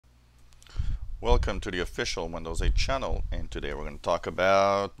Welcome to the official Windows 8 channel, and today we're going to talk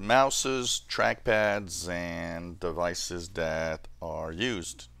about mouses, trackpads, and devices that are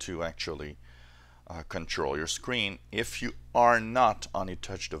used to actually control your screen if you are not on a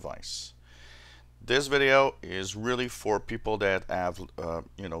touch device. This video is really for people that have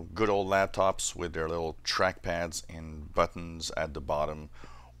good old laptops with their little trackpads and buttons at the bottom,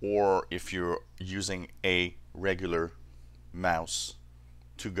 or if you're using a regular mouse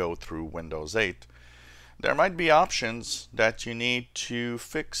to go through Windows 8. There might be options that you need to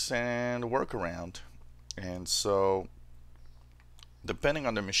fix and work around. And so, depending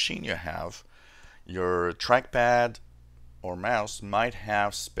on the machine you have, your trackpad or mouse might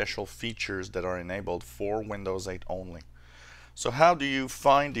have special features that are enabled for Windows 8 only. So how do you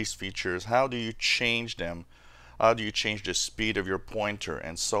find these features? How do you change them? How do you change the speed of your pointer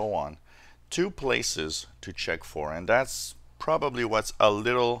and so on? Two places to check for, and that's probably what's a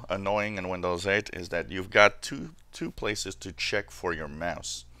little annoying in Windows 8 is that you've got two places to check for your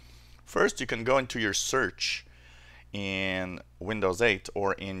mouse. First, you can go into your search in Windows 8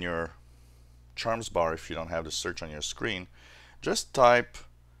 or in your Charms bar if you don't have the search on your screen. Just type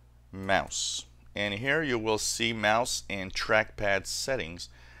mouse, and here you will see mouse and trackpad settings.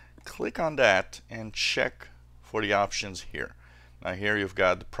 Click on that and check for the options here. Now here you've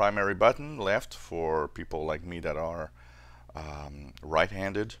got the primary button left for people like me that are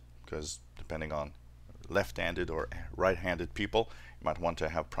right-handed, because depending on left-handed or right-handed people, you might want to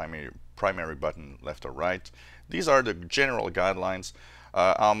have primary button left or right. These are the general guidelines,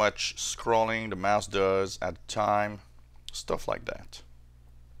 how much scrolling the mouse does at a time, stuff like that.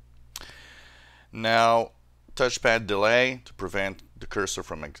 Now, touchpad delay to prevent the cursor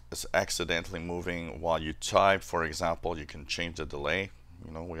from accidentally moving while you type. For example, you can change the delay.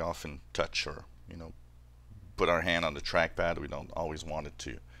 We often touch or put our hand on the trackpad. We don't always want it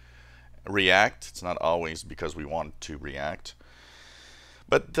to react. It's not always because we want it to react,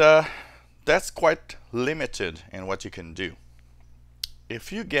 but that's quite limited in what you can do.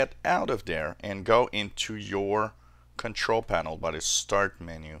 If you get out of there and go into your control panel by the start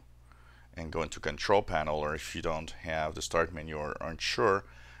menu and go into control panel, or if you don't have the start menu or aren't sure,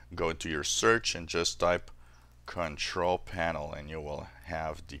 go into your search and just type control panel and you will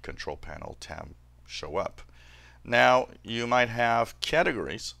have the control panel tab show up. Now you might have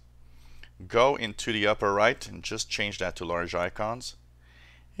categories. Go into the upper right and just change that to large icons.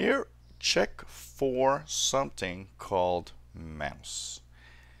 Here, check for something called mouse.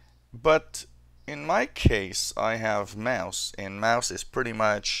 But in my case, I have mouse, and mouse is pretty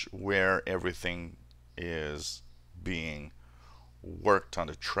much where everything is being worked on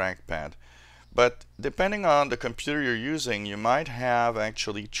the trackpad. But depending on the computer you're using, you might have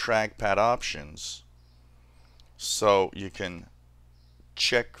actually trackpad options. So you can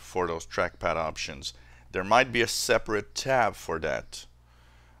check for those trackpad options. There might be a separate tab for that.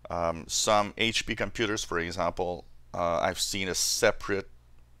 Some HP computers, for example, I've seen a separate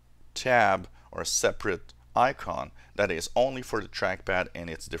tab or a separate icon that is only for the trackpad and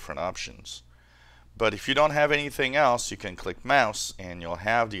its different options. But if you don't have anything else, you can click mouse and you'll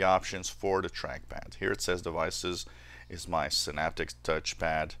have the options for the trackpad. Here it says devices is my Synaptics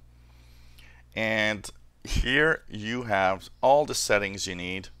touchpad, and here you have all the settings you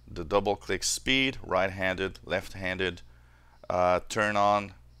need. The double click speed, right-handed, left-handed, turn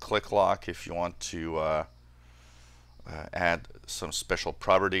on click lock if you want to add some special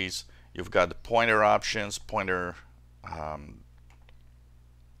properties. You've got the pointer options, pointer,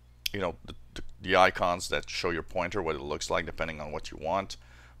 the icons that show your pointer, what it looks like depending on what you want.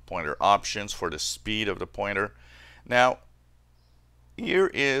 Pointer options for the speed of the pointer. Now,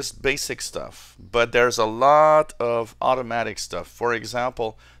 here is basic stuff, but there's a lot of automatic stuff. For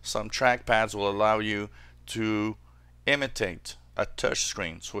example, some trackpads will allow you to imitate a touch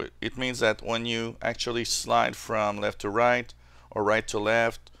screen. So it means that when you actually slide from left to right or right to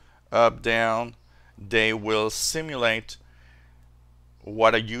left, up, down, they will simulate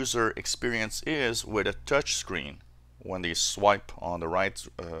what a user experience is with a touch screen when they swipe on the right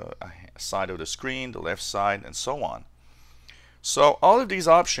side of the screen, the left side, and so on. So all of these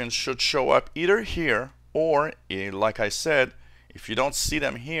options should show up either here or, like I said, if you don't see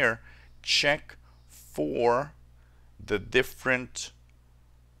them here, check for the different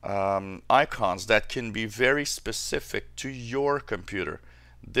icons that can be very specific to your computer.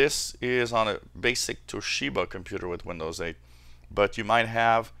 This is on a basic Toshiba computer with Windows 8, but you might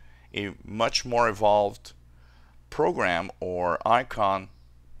have a much more evolved program or icon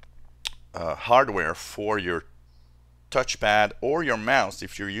hardware for your touchpad or your mouse.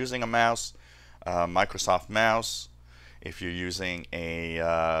 If you're using a mouse, Microsoft mouse, if you're using a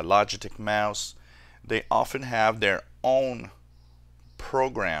Logitech mouse, they often have their own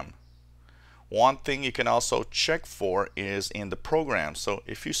program. One thing you can also check for is in the program. So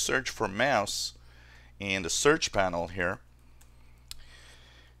if you search for mouse in the search panel here,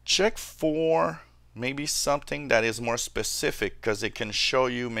 check for maybe something that is more specific, because it can show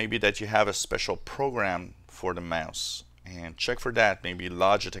you maybe that you have a special program for the mouse. And check for that, maybe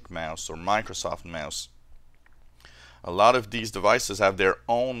Logitech mouse or Microsoft mouse. A lot of these devices have their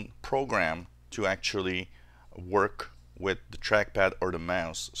own program to actually work with the trackpad or the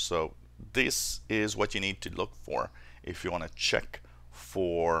mouse. So this is what you need to look for if you want to check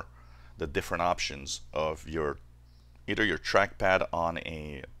for the different options of your either your trackpad on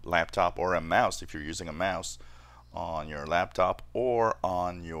a laptop or a mouse if you're using a mouse on your laptop or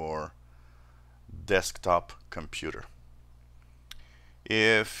on your desktop computer.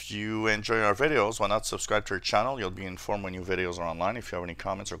 If you enjoy our videos, why not subscribe to our channel? You'll be informed when new videos are online. If you have any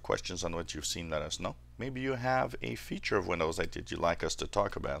comments or questions on what you've seen, let us know. Maybe you have a feature of Windows 8 that you'd like us to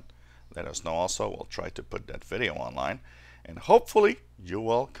talk about. Let us know also. We'll try to put that video online. And hopefully you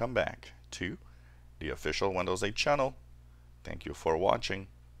will come back to the official Windows 8 channel. Thank you for watching.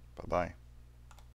 Bye-bye.